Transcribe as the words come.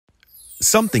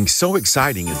Something so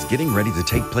exciting is getting ready to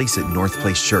take place at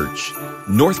Northplace Church,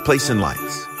 Northplace In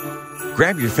Lights.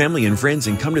 Grab your family and friends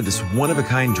and come to this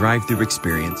one-of-a-kind drive-thru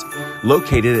experience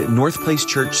located at Northplace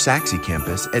Church Saxe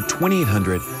campus at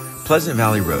 2800 Pleasant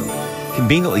Valley Road,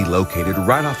 conveniently located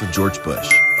right off of George Bush.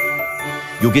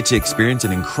 You'll get to experience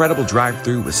an incredible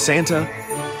drive-thru with Santa,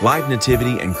 live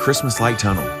Nativity, and Christmas light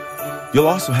tunnel. You'll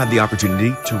also have the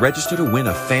opportunity to register to win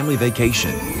a family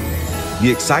vacation.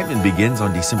 The excitement begins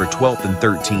on December 12th and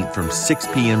 13th from 6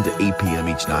 p.m. to 8 p.m.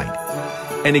 each night.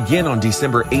 And again on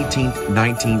December 18th,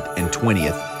 19th, and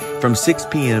 20th from 6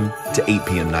 p.m. to 8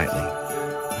 p.m. nightly.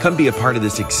 Come be a part of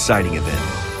this exciting event.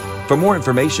 For more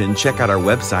information, check out our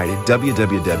website at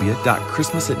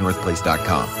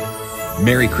www.christmasatnorthplace.com.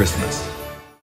 Merry Christmas.